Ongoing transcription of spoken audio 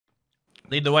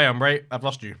Lead the way, Umbre. I've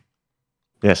lost you.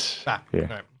 Yes. Ah, Here.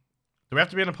 right. Do we have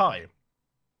to be in a party?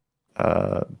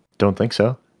 Don't think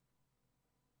so.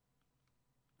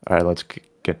 All right, let's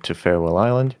get to Farewell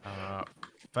Island.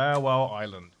 Farewell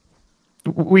Island.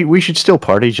 We should still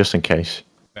party just in case.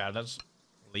 Yeah, let's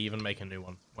leave and make a new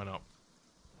one. Why not?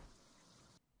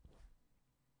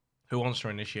 Who wants to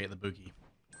initiate the boogie?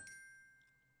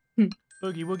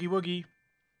 Boogie, woogie, woogie.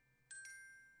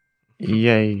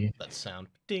 Yay. That sound.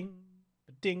 Ding,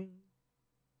 ding,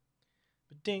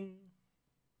 ding.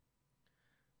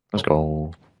 Let's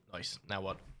go. Nice. Now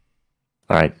what?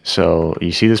 All right, so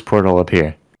you see this portal up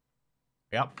here?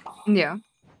 Yep. Yeah.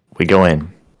 We go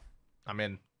in. I'm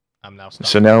in. I'm now stuck.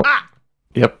 So now, Ah!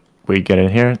 yep, we get in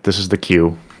here. This is the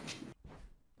queue.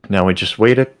 Now we just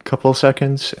wait a couple of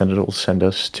seconds, and it'll send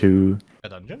us to A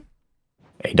dungeon?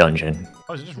 a dungeon.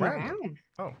 Oh, is it just random?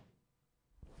 Oh.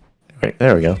 Right,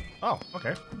 there we go. Oh,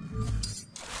 okay.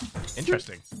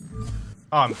 Interesting.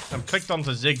 Oh, I'm clicked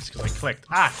onto Ziggs because I clicked.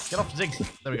 Ah, get off Ziggs.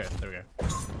 There we go. There we go.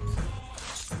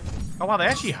 Oh wow, they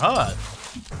actually hurt.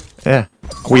 Yeah,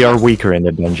 we are weaker in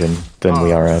the dungeon than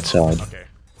we are outside. Okay.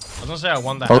 I was gonna say I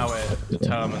wonder Oh. how it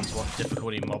determines what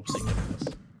difficulty mobs they give us.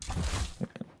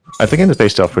 I think it's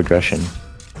based off progression.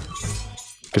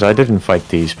 Because I didn't fight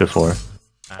these before.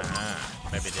 Ah,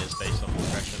 maybe it is based on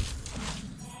progression.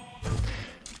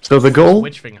 So the goal...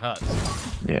 Which thing hurts?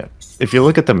 Yeah. If you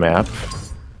look at the map,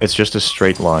 it's just a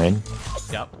straight line.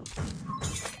 Yep.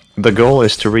 The goal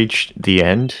is to reach the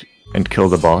end and kill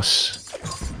the boss.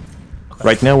 Okay.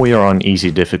 Right now we are on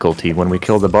easy difficulty. When we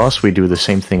kill the boss, we do the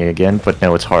same thing again, but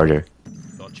now it's harder.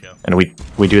 Gotcha. And we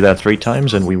do that 3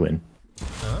 times and we win.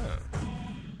 Ah,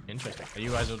 interesting. Are you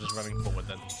guys all just running forward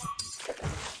then?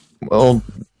 Well,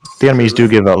 the enemies do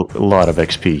give a lot of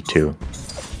XP too.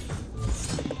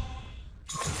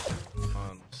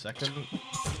 1 second.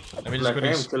 Let me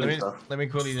just quickly, let me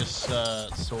quickly just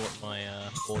sort my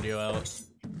audio out.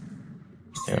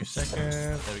 2 seconds.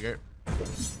 There we go.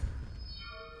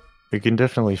 You can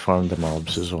definitely farm the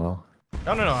mobs as well.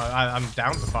 No, I'm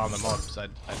down to farm the mobs. I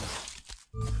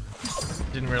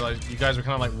just didn't realize you guys were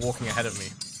kind of like walking ahead of me.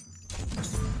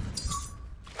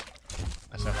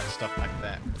 I still had stuff back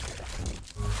there.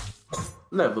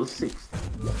 Level 6.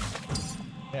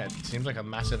 Yeah, it seems like a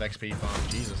massive XP farm.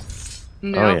 Jesus.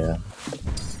 No. Oh yeah.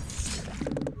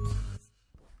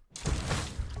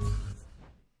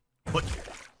 What?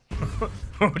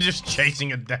 We're just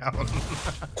chasing it down.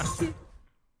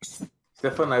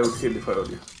 Stefan, I would heal if I were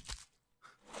you.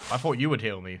 I thought you would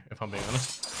heal me, if I'm being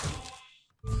honest.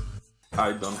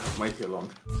 I don't have my heal on.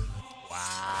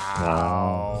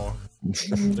 Wow.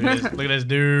 Look at this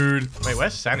dude. Wait,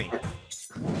 where's Sunny?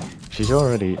 She's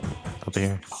already up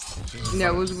here. Yeah,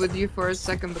 I was with you for a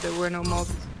second, but there were no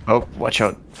mobs. Oh, watch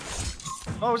out.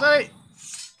 Oh, was that it?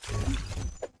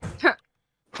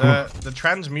 The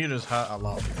transmuters hurt a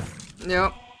lot.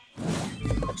 Yep.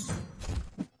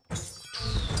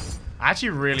 I actually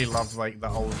really loved like the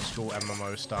old school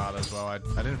MMO style as well. I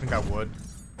didn't think I would.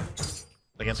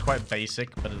 Like it's quite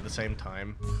basic, but at the same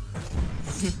time.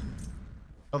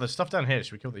 Oh, there's stuff down here.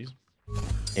 Should we kill these?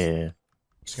 Yeah.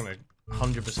 Just gonna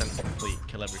 100% complete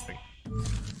kill everything.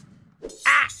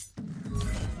 Ah!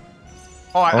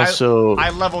 Oh, I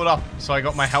leveled up, so I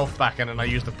got my health back, and then I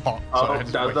used the pot. So Oh,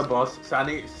 that's the boss.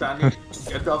 Sunny,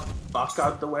 get the fuck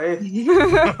out the way.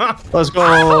 Let's go!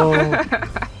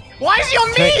 Why is he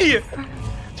on me?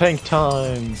 Tank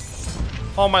time!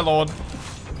 Oh my lord.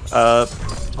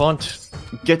 Taunt,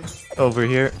 get over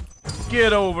here.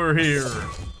 Get over here.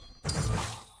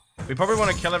 We probably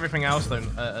want to kill everything else then,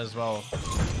 as well.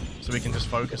 So we can just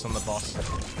focus on the boss.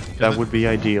 That would be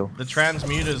ideal. The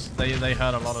transmuters, they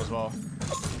hurt a lot as well.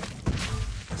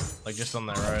 Like just on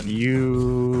their own. You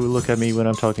look at me when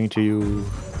I'm talking to you.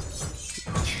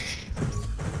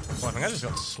 Well, I think I just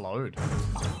got slowed.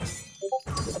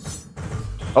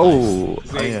 Oh,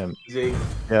 Zig, I am. Zig.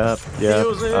 Yep,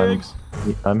 Heal,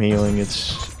 I'm healing.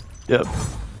 It's... Yep.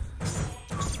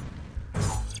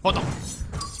 What the?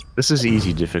 This is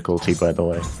easy difficulty, by the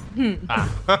way. Ah.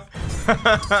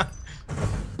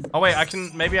 Oh wait,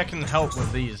 maybe I can help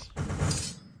with these.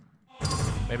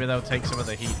 Maybe they'll take some of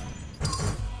the heat.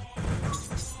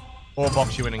 Or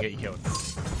box you in and get you killed.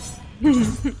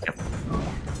 Yep.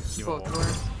 Both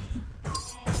works.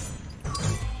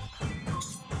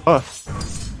 Oh.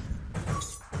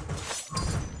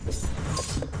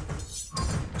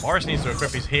 Boris needs to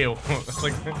equip his heal. That's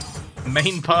like the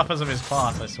main purpose of his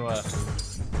class, I swear.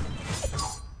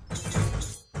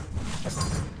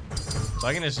 So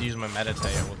I can just use my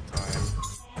meditator all the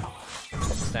time.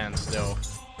 Stand still.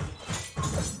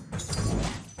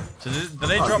 So do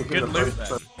they drop good loot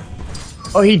then?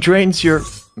 Oh, he drains your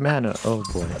mana. Oh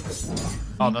boy.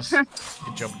 Oh, that's good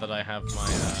job that I have my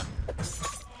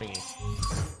thingy.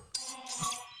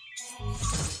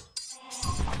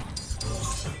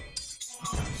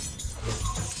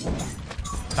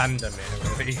 Vandermeer,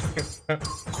 really.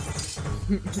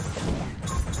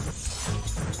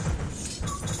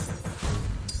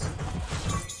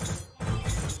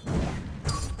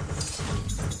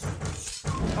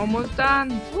 Almost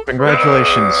done.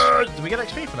 Congratulations. Do we get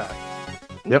XP for that?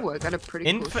 Yep. Ooh, I got a pretty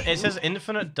cool It says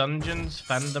Infinite Dungeons,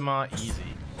 Vandemar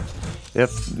Easy. Yep.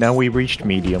 Now we reached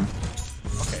medium.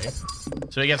 Okay.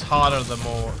 So it gets harder the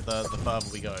further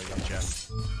we go, gotcha.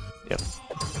 Yep.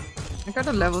 I got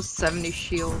a level 70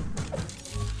 shield.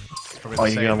 Oh,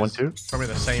 you got one too? Probably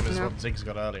the same as what Ziggs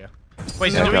got earlier.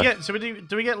 Wait, so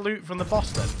do we get loot from the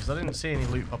boss then? Because I didn't see any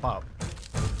loot pop up.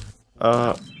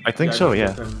 I think so,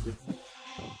 yeah.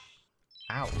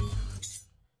 Ow.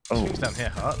 Oh. Things down here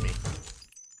hurt me.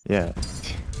 Yeah.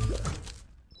 It's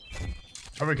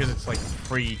probably because it's like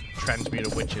 3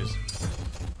 transmuter witches.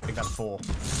 I think that's 4.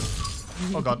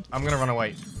 Oh god, I'm gonna run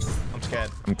away. I'm scared.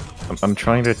 I'm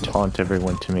trying to taunt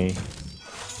everyone to me.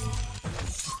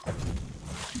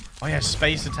 Oh yeah,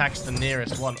 space attacks the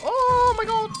nearest one. Oh my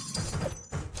god!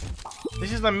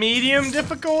 This is the medium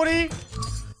difficulty?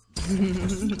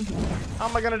 How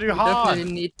am I gonna do hard?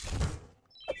 Definitely need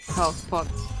health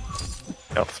pots.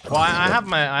 Well, I have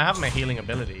my healing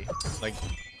ability, like,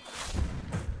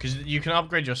 because you can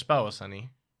upgrade your spell, Sunny.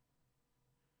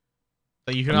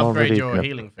 So you can upgrade your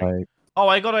healing thing. Oh,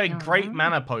 I got a great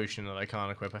mana potion that I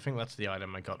can't equip. I think that's the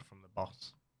item I got from the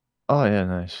boss. Oh yeah,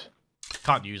 nice.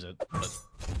 Can't use it, but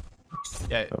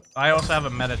yeah. I also have a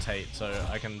meditate, so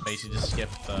I can basically just skip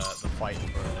the fight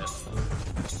for a bit.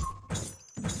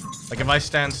 Like if I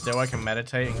stand still, I can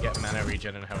meditate and get mana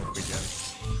regen and health regen.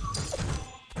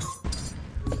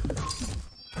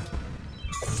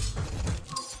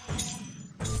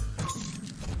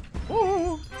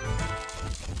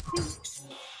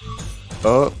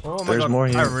 Oh, my there's god, more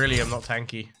here. I really am not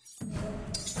tanky.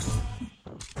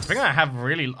 I think I have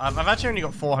really... I've actually only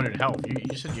got 400 health.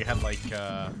 You said you had like...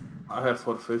 I have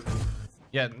 450.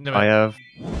 Yeah, no, I have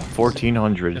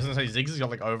 1400. Doesn't say Ziggs has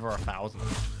got like over 1,000.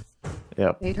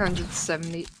 Yep.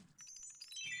 870.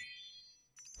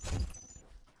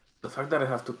 The fact that I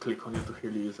have to click on you to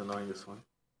heal you is annoying this one.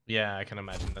 Yeah, I can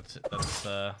imagine. That's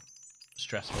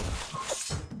stressful.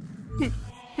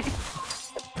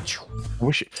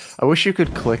 I wish you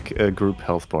could click group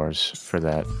health bars for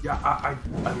that. Yeah, I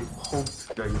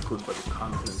hoped that you could, but you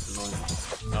can't, and it's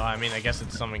annoying. Oh, I mean, I guess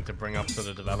it's something to bring up to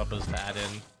the developers to add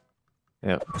in.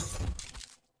 Yep.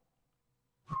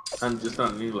 And just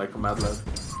don't need like a mad lad.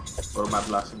 Or a mad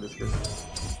lass in this case.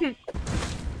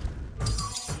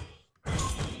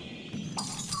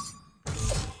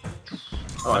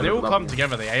 When they all come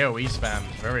together, the AoE spam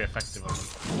is very effective on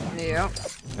them. Yep.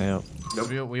 Yep.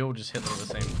 We all just hit them at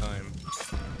the same time.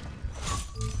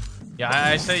 Yeah,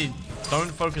 I say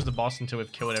don't focus the boss until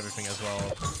we've killed everything as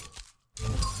well.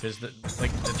 Because the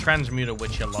transmuter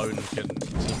witch alone can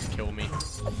seem to kill me.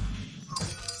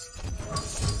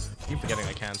 I keep forgetting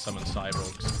I can summon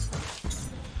cyborgs.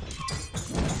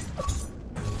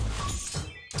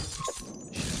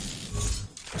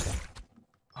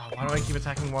 Oh, why do I keep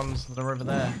attacking ones that are over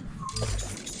there?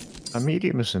 A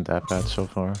medium isn't that bad so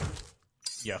far.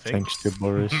 Yeah, I think. Thanks to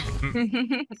Boris.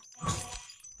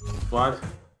 What?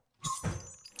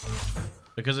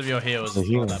 Because of your heals, it's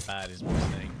not that bad, is what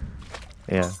I'm saying.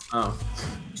 Yeah. Oh.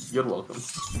 You're welcome.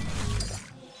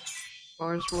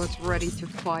 Boris was ready to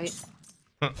fight.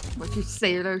 What you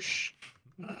say, Lush?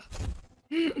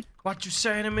 What you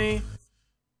say to me?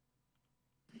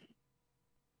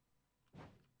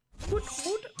 Wood.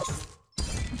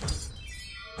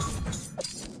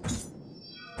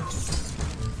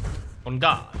 On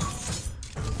guard.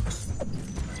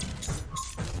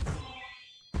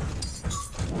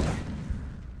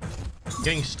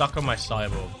 Getting stuck on my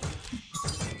cyborg.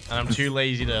 And I'm too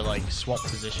lazy to like swap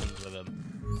positions with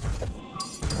him.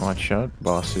 Watch out,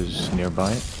 boss is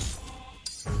nearby.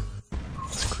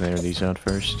 Let's clear these out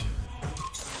first.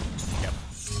 Yep.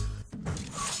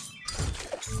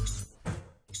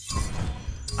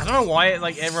 I don't know why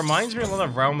it reminds me a lot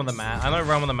of Realm of the Mad. I know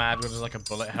Realm of the Mad was like a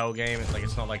bullet hell game.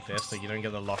 It's not like this, like you don't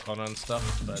get the lock on and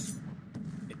stuff, but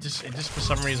it just for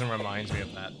some reason reminds me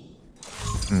of that.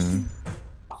 Mm.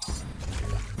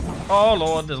 Oh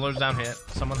lord, there's loads down here.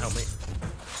 Someone help me.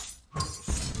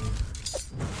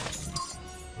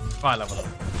 Oh, I leveled up.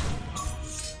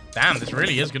 Damn, this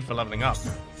really is good for leveling up.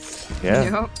 Yeah.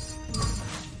 Yep.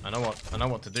 I know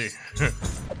what to do.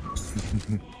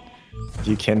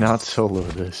 You cannot solo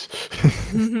this.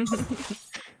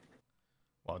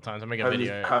 time to make a Have you-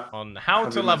 video have- on how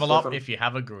have to you level messed up up? if you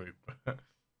have a group.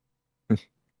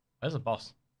 There's a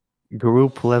boss.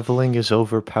 Group leveling is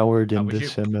overpowered in we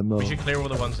this should- MMO. We should clear all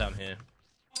the ones down here.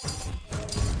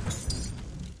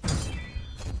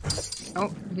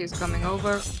 Oh, he's coming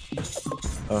over.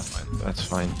 Oh, that's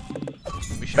fine.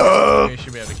 We should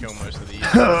be able to kill most of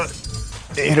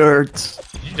these. It hurts.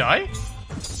 Did you die?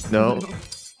 No.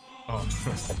 Oh.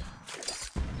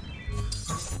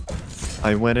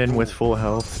 I went in with full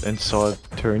health and saw it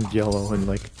turn yellow in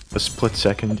like a split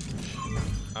second.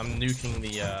 I'm nuking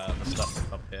the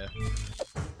stuff up here.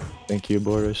 Thank you,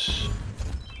 Boris.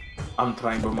 I'm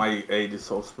trying, but my aid is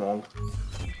so small.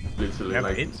 Literally, You have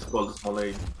like, aid? it's called a small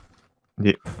aid.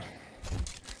 Yeah.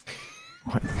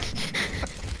 What?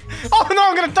 Oh no,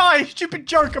 I'm gonna die! Stupid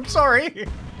joke, I'm sorry!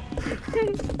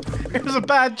 It was a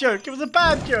bad joke, it was a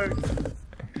bad joke!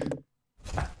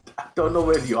 I don't know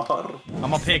where you are.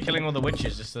 I'm up here killing all the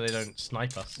witches just so they don't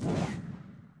snipe us.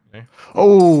 You know?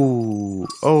 Oh!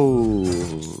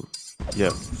 Oh!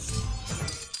 Yep.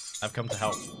 I've come to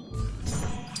help.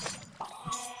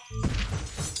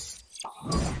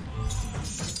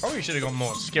 Probably should have got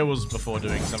more skills before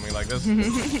doing something like this.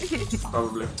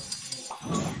 Probably.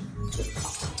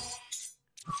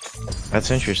 That's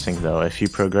interesting though. If you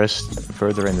progress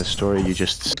further in the story, you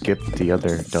just skip the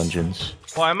other dungeons.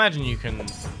 Well, I imagine you can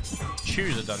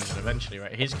choose a dungeon eventually,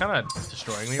 right? He's kind of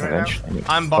destroying me right Eventually. now.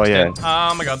 I'm boxed Oh, yeah. in.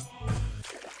 Oh my god.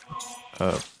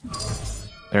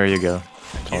 There you go.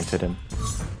 Taunted him.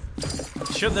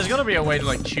 There's got to be a way to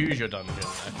like choose your dungeon,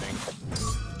 I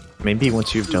think. Maybe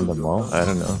once you've done them all. I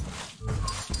don't know.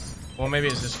 Or maybe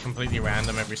it's just completely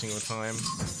random every single time.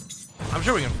 I'm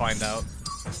sure we can find out.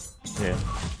 Yeah.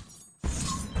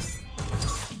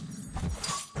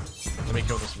 Let me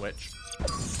kill this witch.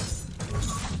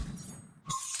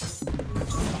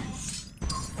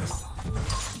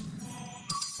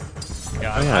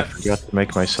 Yeah, Oh yeah, I forgot to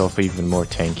make myself even more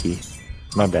tanky.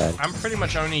 My bad. I'm pretty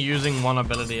much only using one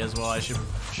ability as well. I should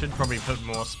probably put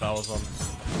more spells on.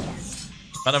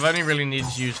 But I've only really needed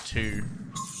to use 2.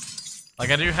 Like,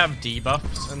 I do have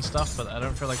debuffs and stuff, but I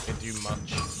don't feel like they do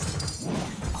much.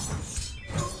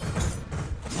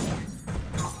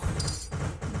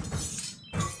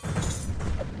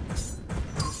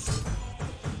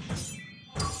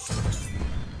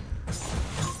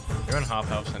 You're in half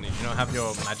health, Sandy. Do you not have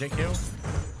your magic heal?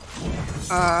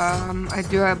 I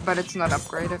do have, but it's not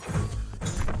upgraded.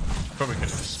 Probably could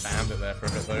have just spammed it there for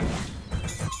a bit though.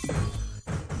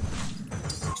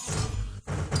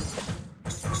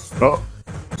 Oh!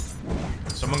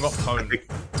 Someone got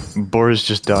pwned. Boris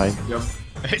just died. Yep.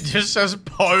 It just says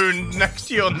pwned next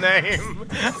to your name.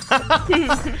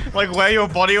 Like where your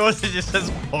body was, it just says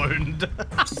pwned.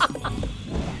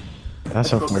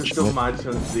 That's I focused so unfortunate. much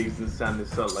on things in Sandy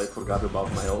Cell, I forgot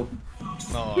about my own.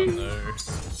 Oh no.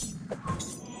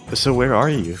 So where are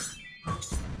you?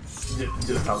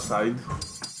 Just outside.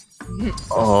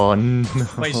 Oh no.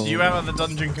 Wait, so you out of the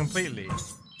dungeon completely?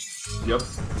 Yep.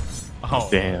 Oh.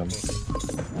 Damn.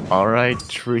 Alright,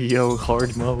 trio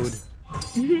hard mode.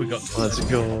 We got Let's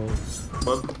go.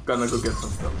 But gonna go get some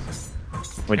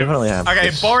stuff. We definitely have Okay,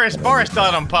 this. Boris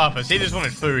died on purpose. He just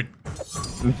wanted food.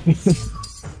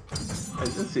 I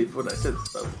didn't say food, I said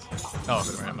stuff.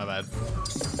 Oh, right, my bad.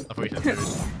 I thought you said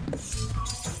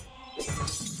food.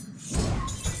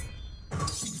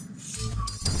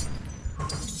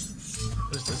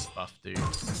 What does this buff do?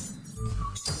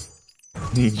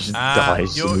 He just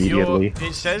dies immediately.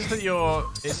 It says that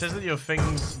your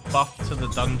thing's buff to the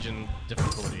dungeon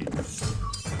difficulty.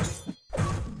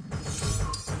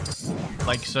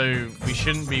 Like, so we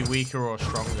shouldn't be weaker or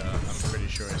stronger. I'm pretty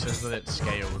sure it says that it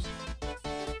scales.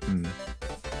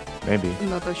 Maybe.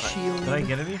 Another shield. Did I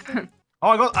get anything?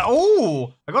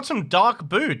 Oh, I got some dark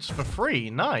boots for free.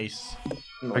 Nice.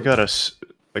 I got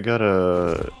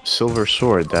a silver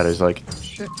sword that is like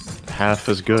Shit. half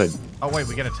as good. Oh wait,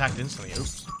 we get attacked instantly.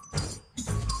 Oops.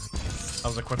 I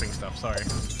was equipping stuff. Sorry.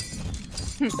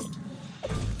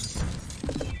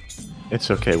 It's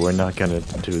okay, we're not gonna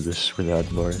do this without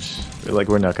Boris. Like,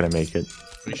 we're not gonna make it.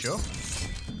 Are you sure?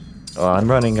 Oh, I'm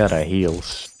running out of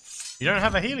heals. You don't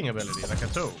have a healing ability, like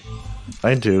at all.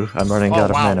 I do. I'm running out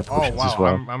of mana potions as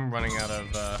well. I'm running out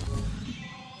of.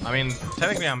 I mean,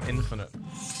 technically, I'm infinite.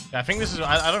 Yeah, I think this is.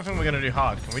 I don't think we're gonna do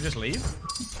hard. Can we just leave?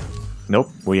 Nope,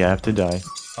 we have to die.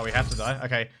 Oh, we have to die.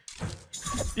 Okay.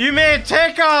 You may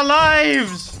take our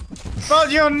lives,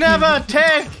 but you'll never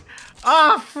take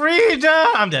our freedom.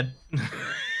 I'm dead.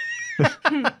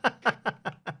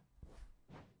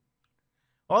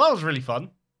 Well, that was really fun.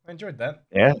 I enjoyed that.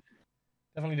 Yeah.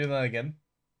 Definitely do that again.